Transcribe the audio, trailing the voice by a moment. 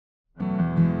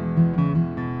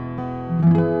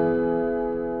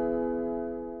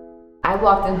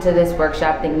walked into this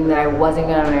workshop thinking that I wasn't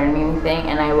going to learn anything,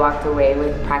 and I walked away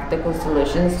with practical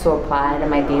solutions to apply to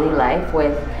my daily life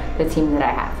with the team that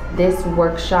I have. This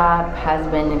workshop has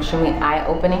been extremely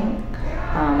eye-opening.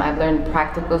 I've learned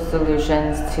practical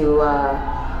solutions to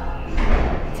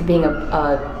being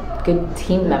a good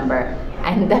team member.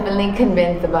 I'm definitely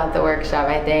convinced about the workshop.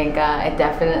 I think it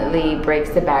definitely breaks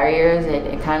the barriers.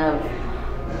 It kind of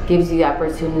gives you the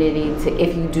opportunity to,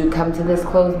 if you do come to this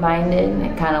closed-minded,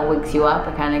 it kind of wakes you up.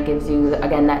 It kind of gives you,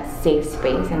 again, that safe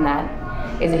space, and that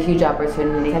is a huge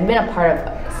opportunity. I've been a part of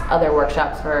other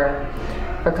workshops for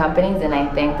companies, and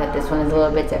I think that this one is a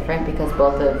little bit different because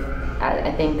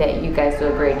I think that you guys do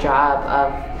a great job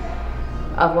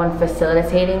of one,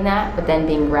 facilitating that, but then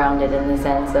being grounded in the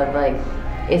sense of like,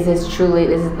 is this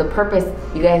the purpose?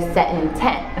 You guys set an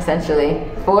intent essentially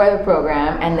for the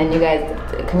program, and then you guys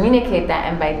communicate that,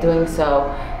 and by doing so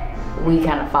we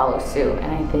kind of follow suit,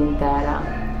 and I think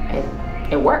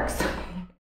that it works.